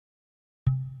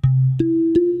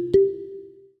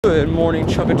Good morning,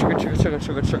 chugga chugga chugga chugga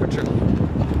chugga chugga chugga.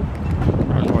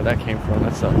 I don't know where that came from.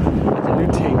 That's a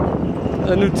new ting.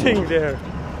 A new ting there.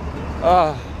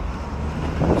 I'm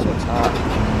so tired.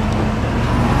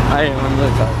 I'm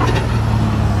really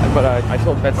tired. But I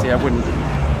told Betsy I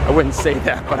wouldn't say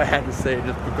that, but I had to say it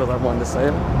just because I wanted to say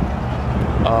it.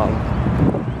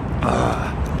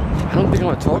 I don't think I'm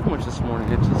gonna talk much this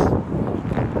morning. It's just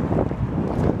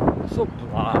I'm so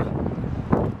blah.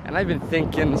 And I've been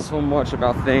thinking so much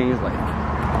about things like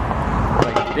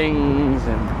things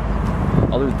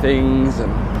and other things, and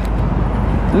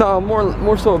no,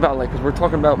 more so about like, because we're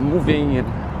talking about moving and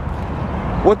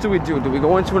what do we do? Do we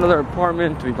go into another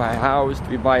apartment? Do we buy a house? Do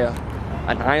we buy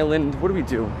an island? What do we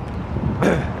do?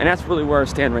 And that's really where I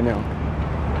stand right now,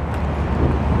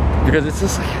 because it's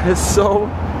just like, it's so,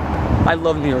 I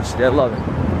love New York City. I love it.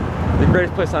 The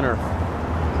greatest place on earth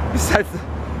besides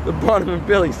the Barnum and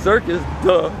Bailey Circus,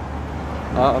 duh.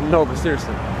 No, but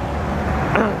seriously. I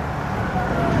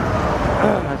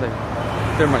was like,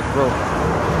 clear my throat.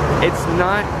 It's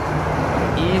not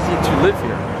easy to live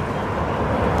here.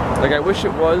 Like, I wish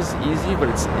it was easy, but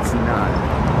it's not.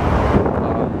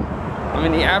 I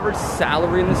mean, the average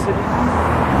salary in the city,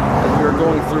 as we were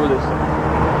going through this,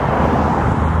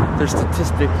 there's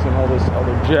statistics and all this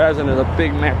other jazz, and there's a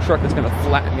big Mack truck that's gonna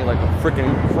flatten me like a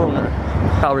freaking kroner.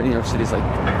 Salary in New York City is like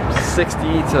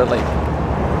 $60,000 to like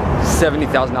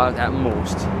 $70,000 at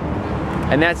most,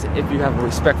 and that's if you have a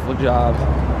respectful job.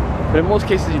 But in most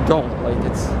cases, you don't. Like,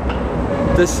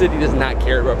 this city does not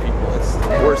care about people. It's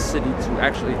the worst city to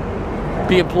actually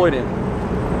be employed in,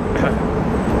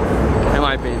 in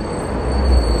my opinion.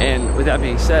 And with that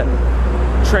being said,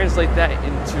 translate that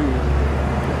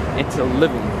into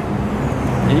living,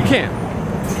 and you can't.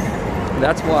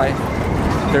 That's why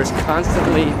there's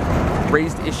constantly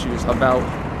raised issues about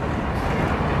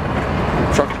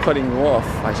truck cutting you off,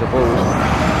 I suppose.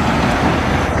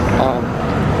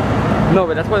 No,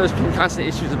 but that's why there's been constant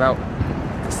issues about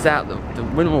the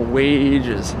minimum wage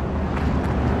is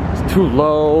too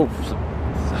low.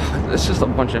 It's just a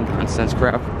bunch of nonsense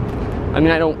crap. I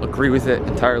mean, I don't agree with it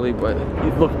entirely, but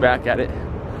you look back at it,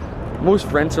 most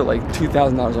rents are like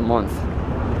 $2,000 a month.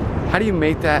 How do you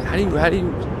make that? How do you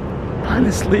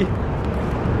honestly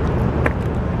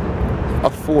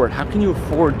afford? How can you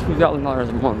afford $2,000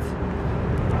 a month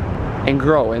and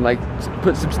grow and like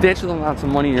put substantial amounts of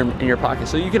money in your pocket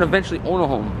so you can eventually own a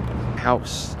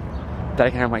house that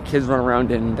I can have my kids run around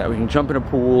in, that we can jump in a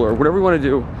pool or whatever we want to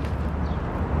do?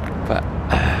 But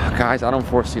guys, I don't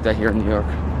foresee that here in New York.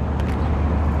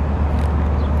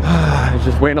 It's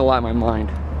just weighing a lot in my mind.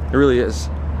 It really is.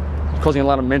 It's causing a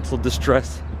lot of mental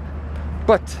distress.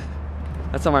 But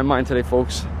that's on my mind today,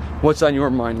 folks. What's on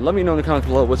your mind? Let me know in the comments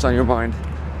below what's on your mind.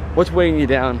 What's weighing you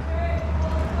down?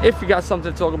 If you got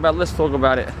something to talk about, let's talk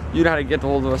about it. You know how to get a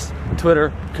hold of us.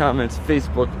 Twitter, comments,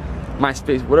 Facebook,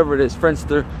 MySpace, whatever it is.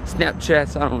 Friendster,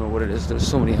 Snapchats, I don't know what it is. There's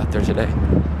so many out there today.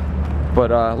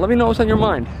 But let me know what's on your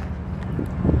mind.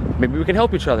 Maybe we can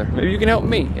help each other. Maybe you can help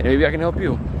me, and maybe I can help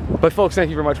you. But folks,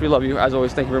 thank you very much. We love you. As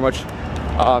always, thank you very much.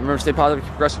 Remember to stay positive,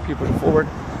 keep progressive, keep pushing forward.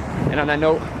 And on that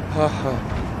note,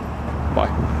 bye.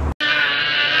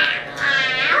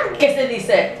 ¿Qué se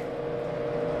dice?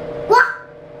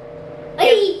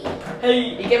 Hey.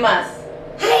 Hey. ¿Y qué más?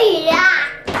 Hey.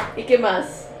 ¿Y qué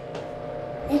más?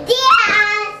 Yes.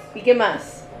 ¿Y qué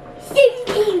más?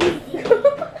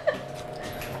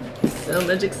 So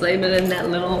much excitement in that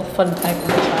little fun pack of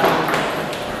a child.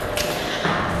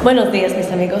 Buenos días, mis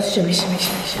amigos. Shimmy, shimmy,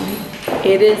 shimmy, shimmy.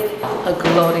 It is a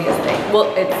glorious day.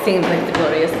 Well, it seems like the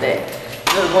glorious day.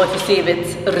 We're going to see if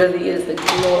it really is the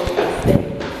glorious day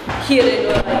here in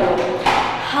Nueva York.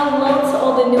 Hello to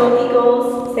all the new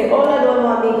amigos. Say hola, nuevo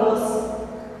amigos.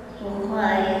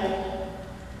 Bye.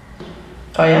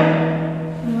 Oh yeah?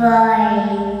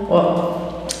 Bye.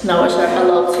 Well, now wish her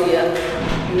hello to your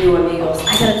new amigos. I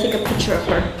gotta take a picture of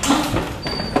her. Oh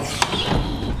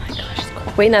my gosh, she's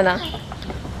cool. Wait, Nana.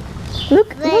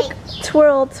 Look, look.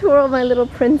 Twirl, twirl, my little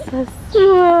princess.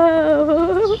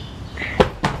 Whoa.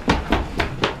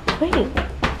 Wait.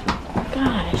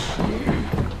 Gosh.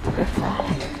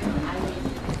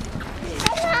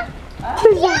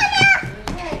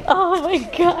 Oh my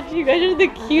gosh, you guys are the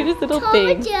cutest little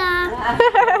things.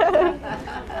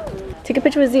 Take a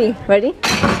picture with Z. Ready?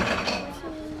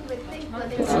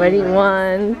 Ready?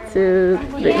 1, 2,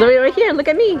 3. Right here. Look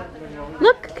at me.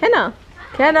 Look, Kenna.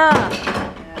 Kenna.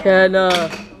 Kenna.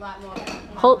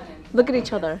 Hold. Look at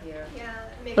each other.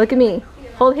 Look at me.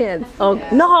 Hold hands. Oh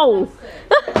no.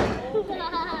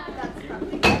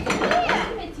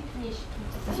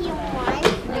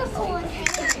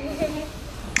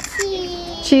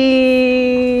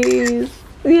 Cheese.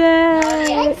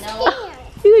 Yeah.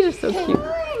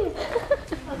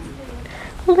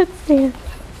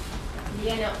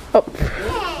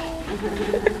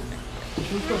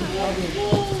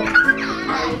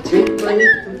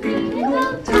 little feet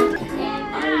will tap.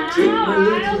 I take my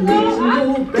little knees and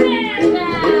go bend,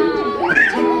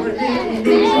 bend,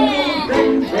 bend.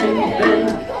 Bend, bend, bend.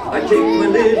 I take my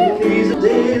little knees and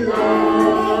they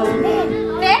long.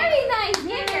 Very nice.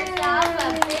 Give yourself a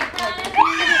big round of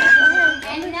applause.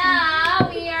 And now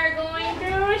we are going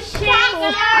to shake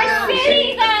our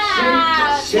cities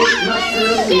out. Shake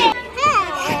myself. Shake.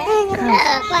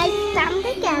 Like some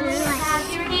together. Clap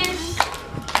your hands.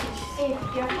 If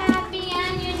you're happy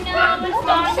and you know it's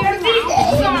on your feet.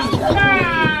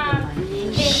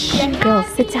 Girl,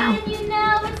 sit down. You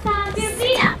know it's on your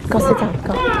feet. Go sit down.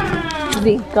 Go. Z,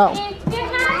 go. If you're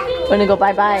happy, We're gonna go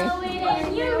bye-bye.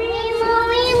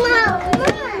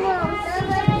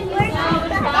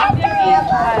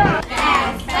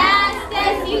 as fast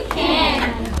as you can.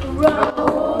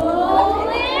 Roll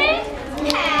it,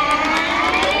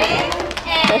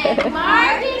 and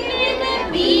mark it with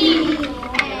a B,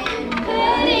 and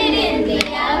put it in the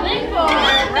oven for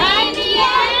Randy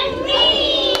and me.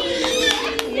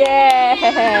 Yay!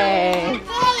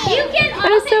 You can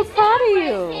I'm so proud of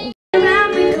you.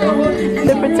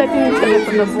 They're protecting each other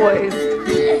from the boys.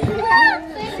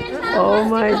 Oh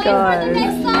my god.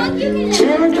 Next song, you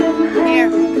can Here,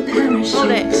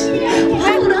 hold it.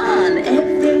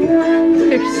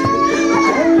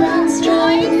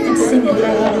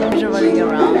 They're running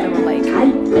around and we're like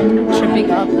tripping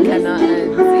up Kenna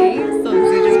and Z. So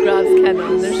Z just grabs Kenna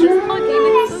and they're just hugging.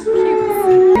 It's so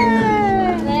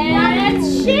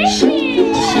cute.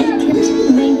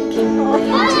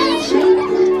 let's shake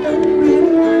it.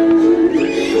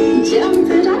 Jump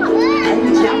it up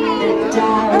and jump it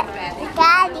down.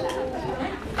 Daddy.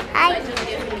 Hi.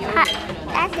 Hi.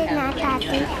 That is not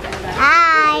Daddy.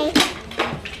 Hi.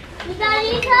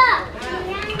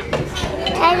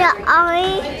 Hello,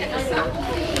 Ollie.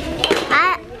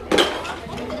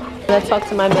 Let's talk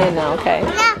to my man now, okay?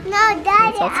 No,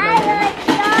 Daddy. Talk to my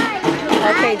I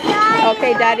Okay,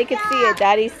 okay, Daddy can see it.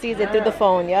 Daddy sees it through the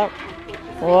phone, yep.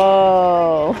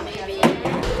 Whoa.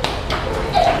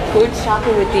 Food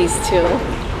shopping with these two.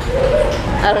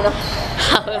 I don't know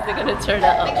how is it gonna turn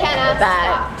out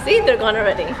bad. See, they're gone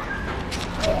already.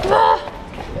 Ah.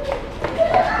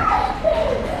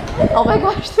 Oh my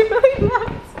gosh, they're really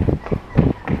bad.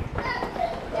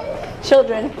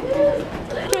 Children,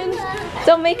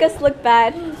 don't make us look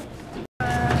bad.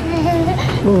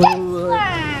 Ooh.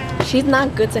 She's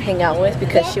not good to hang out with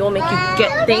because she will make you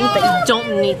get things that you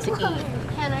don't need to eat.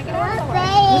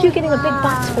 What are you getting a big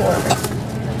box for?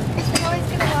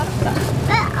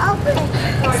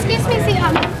 Excuse me,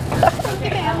 Zion.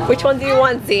 Which one do you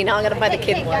want, Z? Now I'm gonna buy the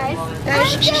kid one.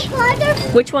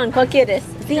 Which one? ¿Cuál quieres?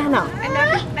 Ziana.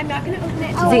 I'm not gonna open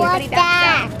it. I want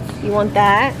that. You want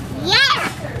that? Yeah.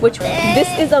 Which one? This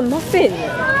is a muffin.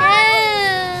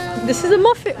 This is a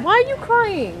muffin. Why are you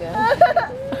crying?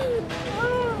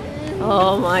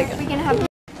 Oh my god. We can have.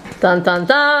 Dun dun dun.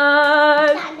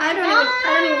 I don't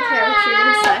even care what you're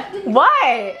gonna say.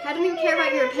 Why? I don't even care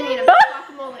about your opinion about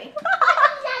guacamole.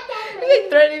 You're like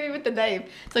threatening me with the knife.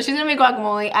 So she's gonna make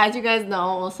guacamole. As you guys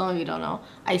know, well, some of you don't know,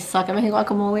 I suck at making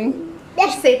guacamole.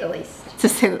 To say the least. To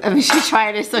say, I mean, she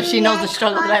tried it, so she knows the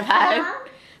struggle that I've had.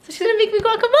 So she's gonna make me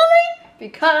guacamole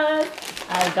because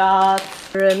I got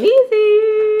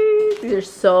amazing. These are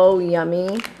so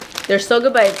yummy. They're so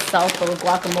good by itself, but with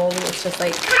guacamole, it's just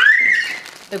like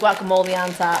the guacamole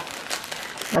on top.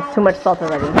 That's too much salt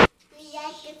already. I'm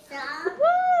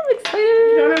excited.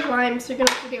 You don't have lime, so you're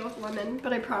gonna have to deal with lemon,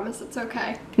 but I promise it's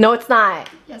okay. No, it's not.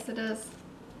 Yes, it is.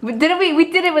 We did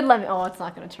it with lemon. Oh, it's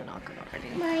not gonna turn out good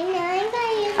already.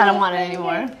 I don't want it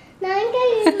anymore.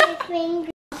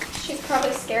 She's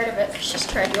probably scared of it because she's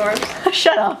tried yours.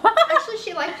 Shut up. Actually,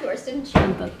 she liked yours, didn't she?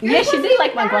 Yeah, she did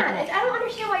like my guacamole. I don't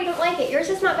understand why you don't like it. Yours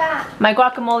is not bad. My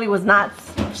guacamole was not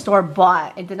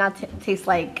store-bought. It did not taste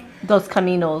like Dos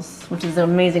Caminos, which is an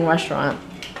amazing restaurant.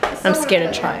 I'm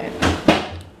scared to try it.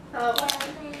 Oh.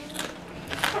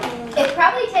 It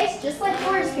probably tastes just like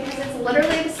yours because it's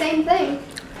literally the same thing.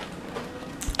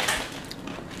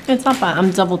 It's not bad.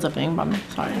 I'm double dipping, but I'm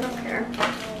sorry. I don't care.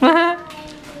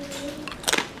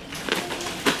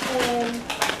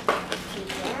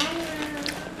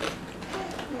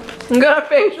 Look at her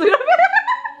face. Look at her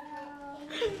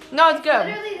face. No, it's good.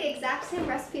 Literally the exact same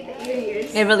recipe that you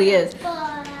used. It really is.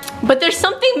 But there's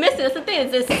something missing. That's the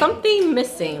thing. There's something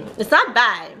missing. It's not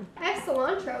bad. I have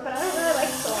cilantro, but I don't really like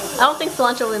cilantro. I don't think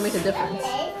cilantro really makes a difference.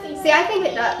 See, I think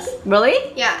it does.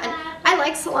 Really? Yeah, and I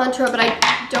like cilantro, but I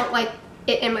don't like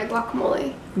it in my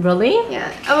guacamole. Really?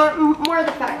 Yeah, or more of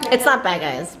the fact that It's not bad,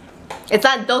 guys. It's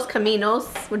not Dos Caminos,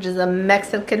 which is a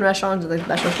Mexican restaurant, like the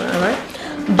best restaurant ever.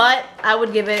 But I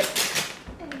would give it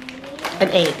an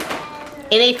 8.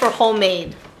 It ain't for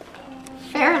homemade.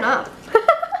 Fair enough.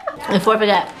 Before I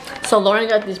forget, so Lauren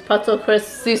got these pretzel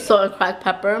crisps, sea salt and cracked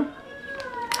pepper.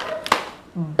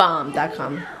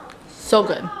 Bomb.com. So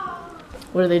good.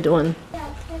 What are they doing?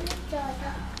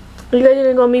 You guys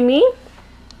gonna go meet me?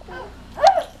 No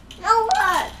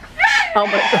what? Oh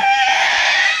my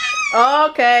god.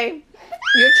 Okay.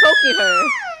 You're choking her.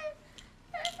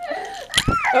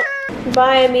 Oh.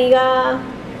 Bye, amiga.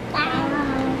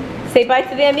 Say bye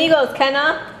to the amigos,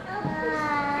 Kenna.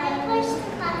 I pushed the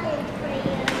button for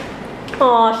you.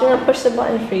 Aw, she's gonna push the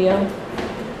button for you.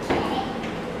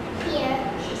 Here.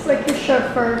 It's like your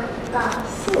chauffeur.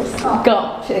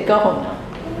 Go. She said, go home now.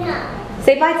 No.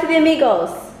 Say bye to the amigos.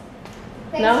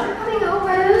 Thanks No? for coming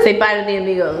over. Say bye to the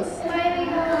amigos.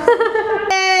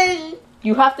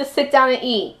 You have to sit down and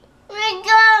eat. We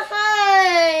got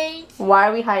hide. Why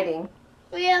are we hiding?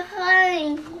 We are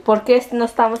hiding. ¿Por qué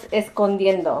nos estamos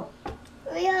escondiendo?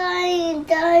 We are hiding,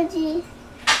 Daddy.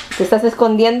 ¿Te estás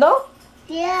escondiendo?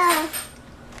 Yeah.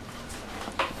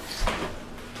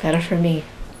 Better for me.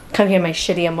 Come here, my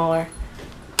shitty amor.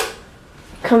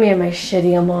 Come here, my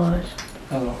shitty amor.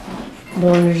 Hello.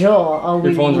 Bonjour. Oh,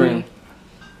 Your phone's ringing.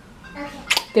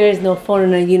 There is no phone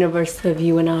in a universe of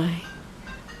you and I.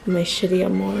 My shitty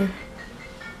amor.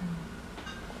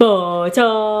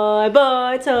 BOYTOY, I'm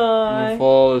BOYTOY. gonna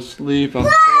fall asleep. I'm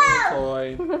so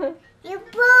tired. You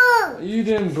boo. You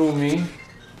didn't boo me.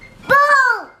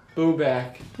 Boo. Boo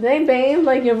back. They babe,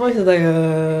 like your voice is like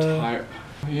Tired.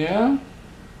 Yeah?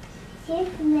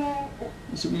 Superman.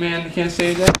 Superman can't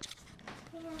say that.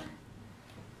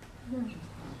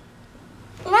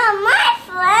 Not my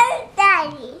phone,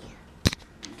 Daddy.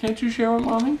 Can't you share with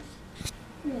mommy?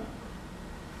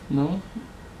 No?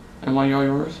 Am I all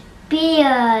yours?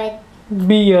 Beard.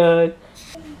 beard.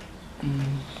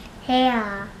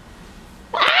 Hair.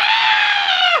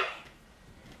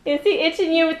 Is he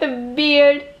itching you with the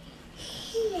beard?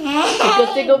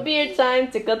 Tickle, tickle beard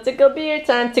time. Tickle, tickle beard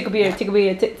time. Tickle beard, tickle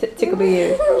beard, tickle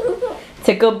beard.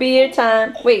 Tickle beard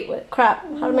time. Wait, what? Crap.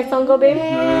 How did my song go, baby?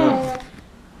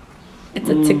 It's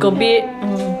a tickle beard.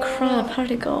 Crap. How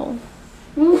did it go?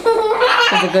 That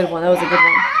was a good one. That was a good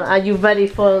one. Are you ready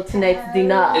for tonight's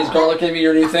dinner? Is garlic gonna be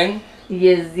your new thing?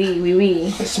 Yes, oui, oui.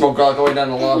 I smoke garlic all the way down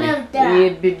the lobby. Yeah,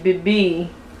 b.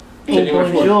 Taking my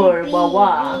food. Bonjour,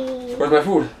 wah. Where's my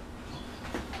food?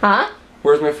 Huh?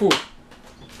 Where's my food?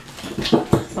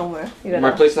 Somewhere. You My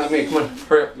gotta. plate's not made. Come on,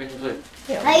 hurry up, make a plate.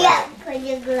 I got put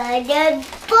your glider.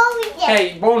 Boom.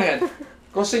 Hey, bonehead,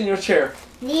 go sit in your chair.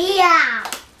 Yeah.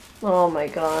 Oh my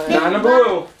god. Nana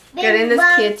Blue. Getting this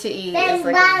kid to eat is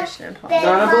like a mission impossible.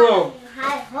 Nana Blue.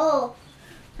 Hi ho.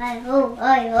 Hi ho.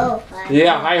 Hi ho.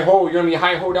 Yeah, hi ho. You're gonna be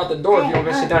hi hoed out the door if you don't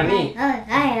gonna sit down and eat. Hi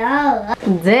ho.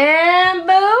 Damn,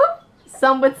 boo.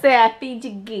 Some would say I feed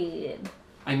you good.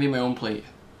 I made my own plate.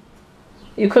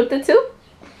 You cooked it too?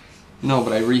 No,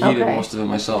 but I reheated Okay. most of it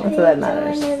myself. That's what that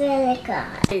matters.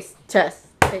 Taste. Taste test.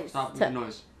 Taste Stop test. making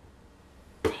noise.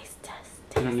 Taste test.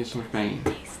 You don't need so much banging.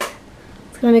 Taste.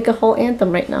 It's gonna make a whole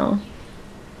anthem right now.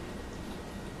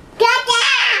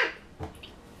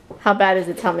 How bad is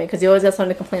it? Tell me, because you always got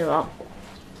something to complain about.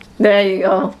 There you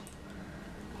go.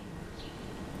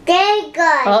 Very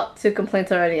good. Oh, 2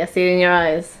 complaints already. I see it in your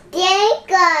eyes. Very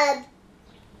good.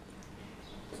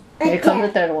 Here comes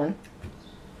the 3rd one.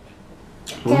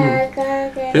 Tastes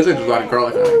like there's a lot of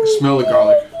garlic on it. I can smell the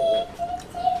garlic.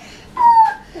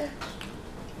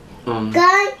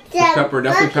 Pepper,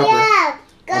 definitely pepper.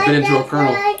 I'll get into a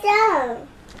kernel.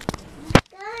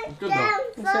 Good though.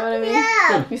 You see what I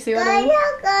mean? You see what I mean?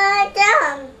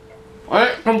 I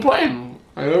ain't complaining.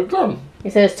 I look good. He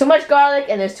said there's too much garlic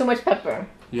and there's too much pepper.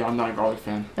 Yeah, I'm not a garlic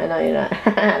fan. I know you're not.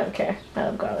 I don't care. I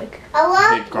love garlic.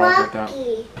 I hate garlic like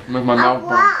that. Make my mouth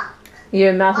burn.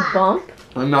 Your mouth bump?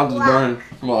 My mouth is burning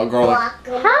from all the garlic.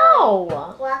 How?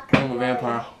 I'm a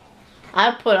vampire.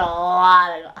 I put a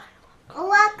lot of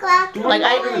garlic. Like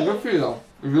It's good for you though.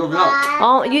 If you look it up.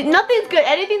 Oh, nothing's good.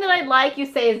 Anything that I like, you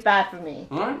say is bad for me.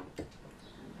 Alright?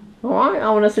 Alright, I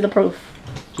want to see the proof.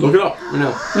 Look it up right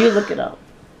now. You look it up.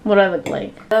 What do I look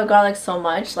like? I love garlic so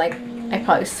much, like, I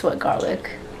probably sweat garlic.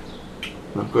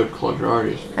 Not good, close your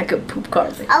arteries. I could poop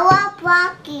garlic. I want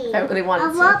broccoli. I really wanted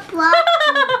I want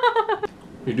broccoli.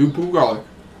 You do poop garlic.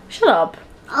 Shut up.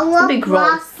 I want be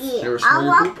gross. broccoli. You ever I smell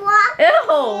your want poop?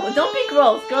 broccoli. Ew, don't be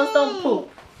gross. Girls don't poop.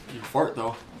 You fart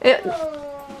though. Ew.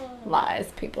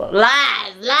 Lies, people.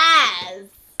 Lies, lies.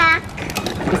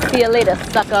 See you later,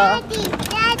 sucker.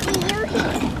 Daddy, you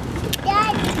here.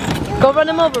 Daddy, Go run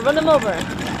him over, run him over.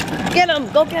 Get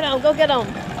him, go get him, go get him.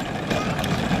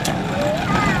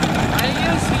 I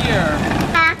is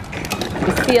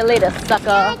here. See you later,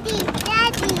 sucker.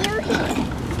 Daddy, you here.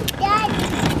 Daddy.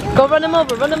 Go run him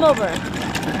over, run him over.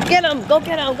 Get him, go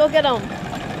get him, go get him.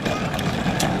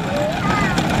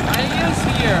 I is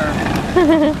here.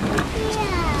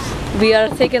 We are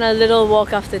taking a little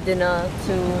walk after dinner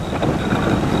to...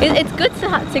 It's good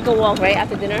to take a walk, right,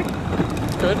 after dinner?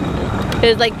 Good.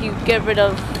 It's like you get rid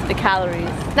of the calories.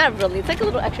 Not really, it's like a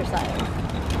little exercise.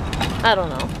 I don't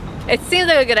know. It seems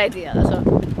like a good idea, that's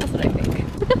what I think.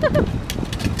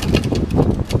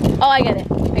 Oh, I get it,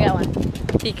 I got one.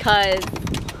 Because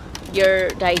you're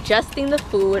digesting the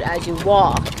food as you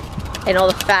walk and all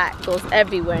the fat goes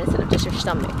everywhere instead of just your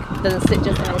stomach. It doesn't sit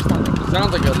just in your stomach.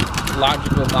 Sounds like a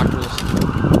logical doctor's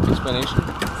explanation.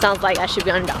 Sounds like I should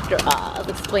be on Dr. Oz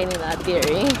explaining that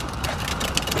theory.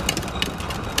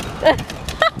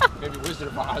 Maybe Wizard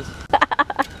of Oz.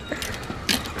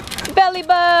 Belly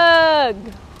bug!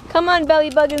 Come on, Belly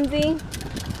Bug and Z.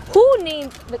 Who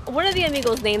named, one of the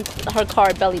amigos named her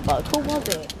car Belly Bug. Who was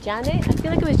it? Janet? I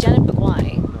feel like it was Janet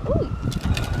McGuire. Ooh.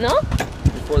 No?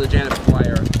 Before the Janet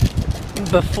McGuire.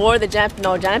 Before the Janet,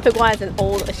 no, Janet McGuire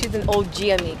is she's an OG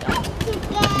amiga.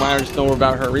 I just know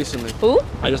about her recently. Who?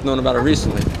 I just known about her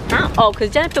recently. Huh? Oh, because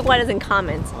Janet McGuire doesn't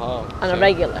comment on a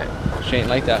regular. She ain't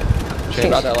like that. She ain't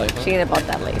about that life. Huh? She ain't about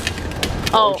that life.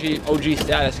 Oh. OG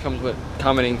status comes with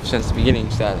commenting since the beginning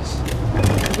status.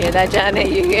 You hear that, Janet?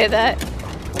 You hear that?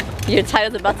 Your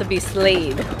title's about to be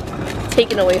slayed.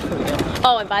 Taken away from you.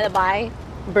 Oh, and by the by,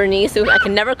 Bernice, who I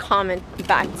can never comment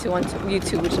back to on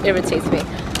YouTube, which irritates me.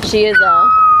 She is a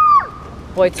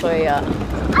BOYTOY,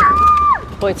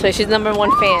 BOYTOY. She's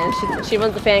 #1 fan. She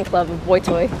runs the fan club of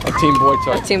BOYTOY. Of Team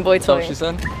BOYTOY. Of Team BOYTOY. That's what she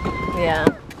said? Yeah.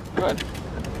 Good.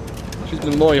 She's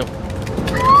been loyal.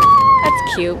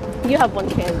 That's cute. You have one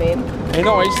fan, babe. I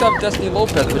know, I used to have Destiny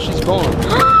Lopez, but she's gone.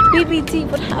 BBT,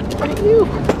 what happened to you?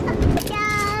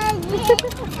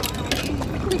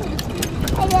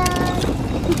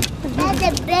 That's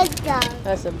a big dog.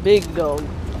 That's a big dog.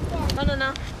 No, no,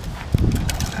 no.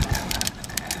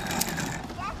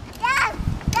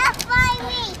 That's fly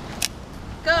me.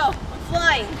 Go, I'm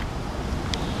flying.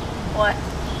 What?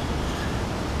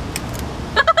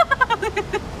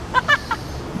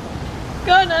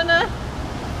 Go, Nana.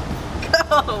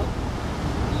 Go.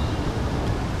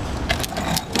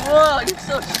 Whoa, you're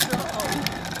so strong.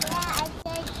 Yeah, I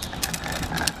think.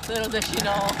 Little does she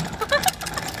know.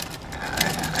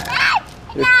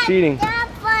 You're cheating.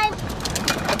 That's fun.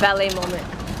 A ballet moment.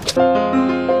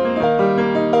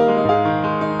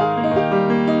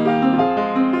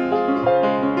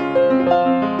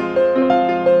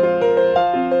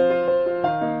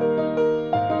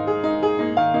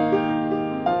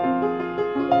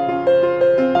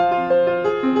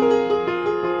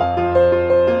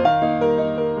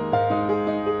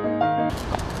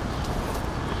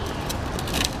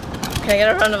 Can I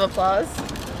get a round of applause?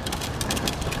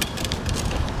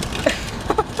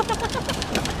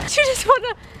 You just want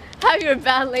to have your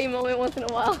ballet moment once in a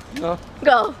while? No.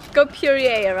 Go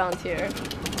puree around here.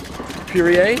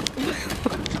 Puree?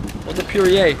 What's a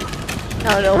puree? I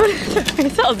don't know.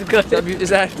 It sounds good. Is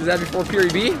that before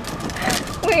Puree B?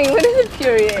 Wait, what is it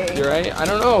puree? You're right. I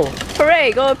don't know.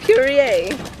 Puree, go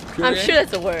puree. Puree? I'm sure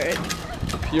that's a word.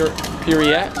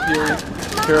 Pirouette?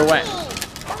 Pirouette.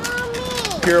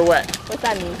 Pirouette. What's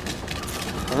that mean?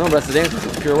 I don't know, but that's the dance.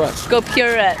 Pirouette. Go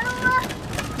puree.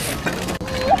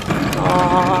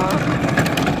 Aww.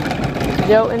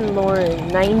 Joe and Lauren,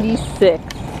 96.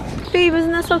 Babe,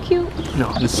 isn't that so cute?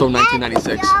 No, it's so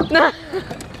 1996.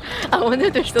 I wonder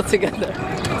if they're still together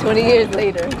 20 years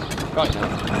later. Probably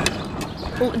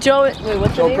not. Joe, wait,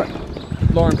 what's her name?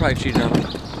 Lauren probably cheated on him.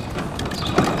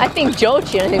 I think Joe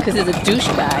cheated on him because he's a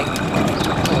douchebag.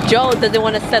 Joe doesn't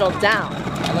want to settle down.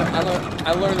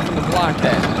 I learned from the block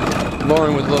that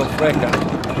Lauren was a little fresca.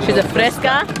 She's a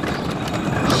fresca?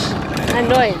 I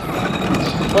know it.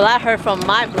 Well, I heard from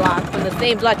my block, from the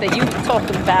same block that you talked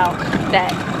about,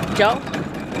 that Joe?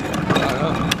 I don't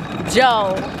know.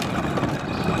 Joe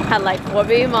had like 4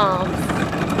 baby moms.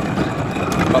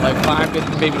 But like 5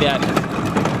 baby daddies.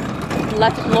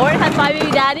 Lauren had 5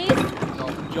 baby daddies? No,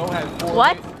 Joe had 4.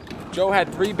 What? Joe had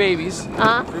 3 babies.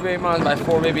 3 baby moms by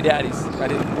 4 baby daddies. I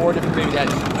did 4 different baby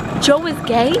daddies. Joe is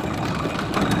gay?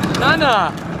 Nah.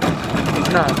 Nah.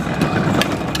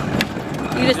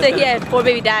 You just said he had 4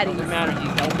 baby daddies. Doesn't matter.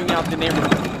 He's helping out the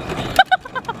neighborhood.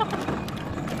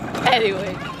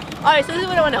 Anyway. Alright, so this is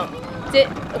what I want to know.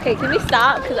 Okay, can we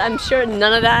stop? Because I'm sure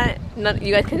none of that,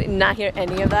 you guys could not hear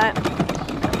any of that.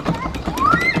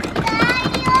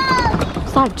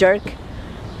 Stop, jerk.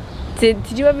 Did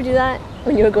you ever do that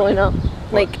when you were growing up?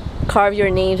 Like, carve your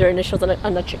names or initials on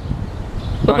a tree?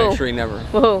 No, actually never.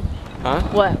 Woohoo. Huh?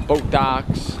 What? Boat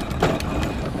docks.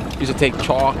 used to take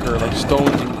chalk or like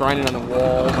stones and grind it on the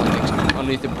walls, on like,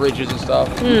 underneath the bridges and stuff.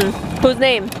 Whose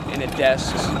name? And the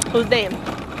desks. Whose name?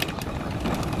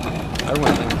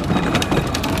 Everyone's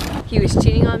name. He was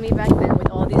cheating on me back then with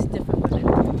all these different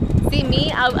women. See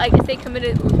me, I stay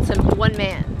committed to one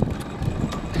man.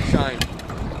 Shine.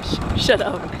 Shut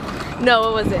up. No,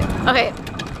 what was it? Okay,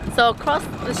 so across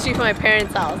the street from my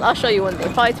parents' house, I'll show you one day,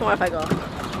 probably tomorrow if I go.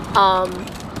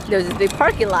 There was this big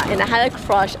parking lot and I had a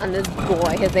crush on this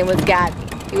boy. His name was Gabby.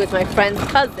 He was my friend's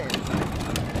cousin.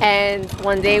 And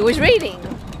one day it was raining.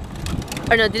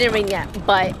 Or no, it didn't rain yet,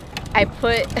 but I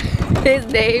put his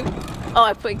name,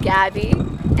 I put Gabby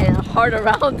and a heart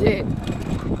around it.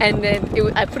 And then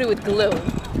I put it with glue.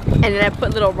 And then I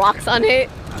put little rocks on it.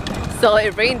 So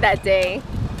it rained that day.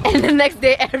 And the next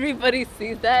day everybody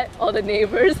sees that, all the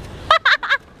neighbors.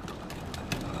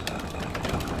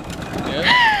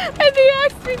 Yeah. And they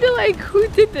asked me, they're like, who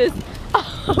did this?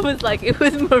 I was like, it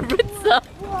was Maritza.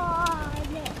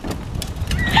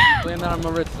 Blame that on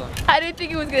Maritza. I didn't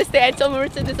think it was gonna stay. I told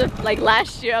Maritza this like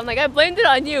last year. I'm like, I blamed it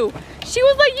on you. She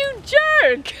was like, you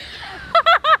jerk.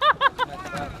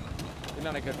 You're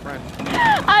not a good friend.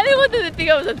 I didn't want them to think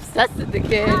I was obsessed with the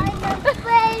kid.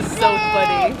 So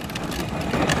funny.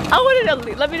 I wanted to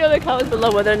let me know in the comments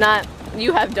below whether or not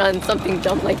you have done something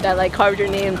dumb like that, like carved your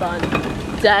names on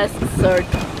desks or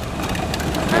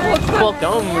Well,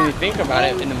 dumb when you think about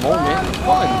it in the moment. It's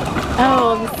fun.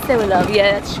 oh, so love.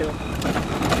 Yeah, that's true.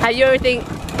 Have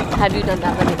you done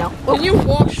that? Let me know. Can you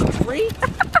walk straight?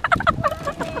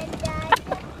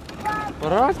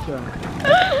 Baracha.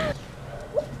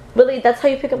 Really, that's how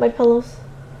you pick up my pillows?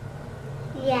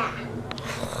 Yeah.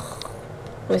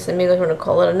 Listen, maybe we're gonna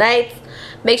call it a night.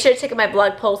 Make sure to check out my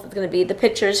blog post. It's gonna be the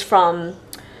pictures from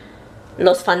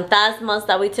Los Fantasmas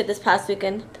that we took this past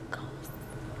weekend. The ghosts.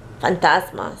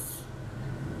 Fantasmas.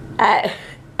 At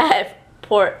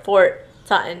Fort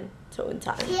Totten.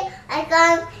 I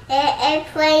got an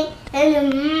airplane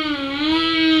and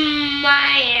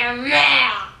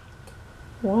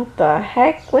What the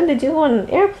heck? When did you go on an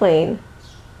airplane?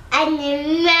 and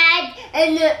the mad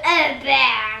and the airplane.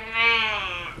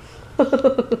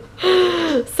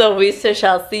 So we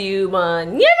shall see you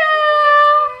mañana.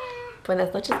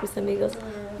 Buenas noches, mis amigos.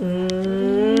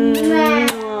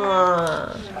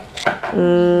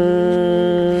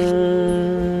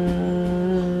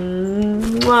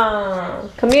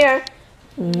 Come here.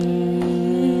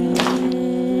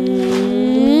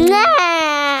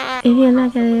 If you're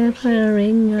not gonna put a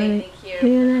ring on it, if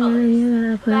you're not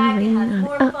gonna put a ring on it.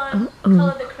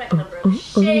 Color the correct number of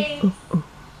shades.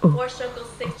 4 circles,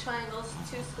 6 triangles,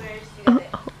 2 squares.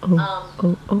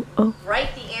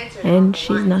 Write the answer. And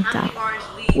she's knocked out.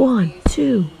 1,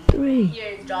 2, 3.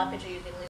 Here, draw a picture using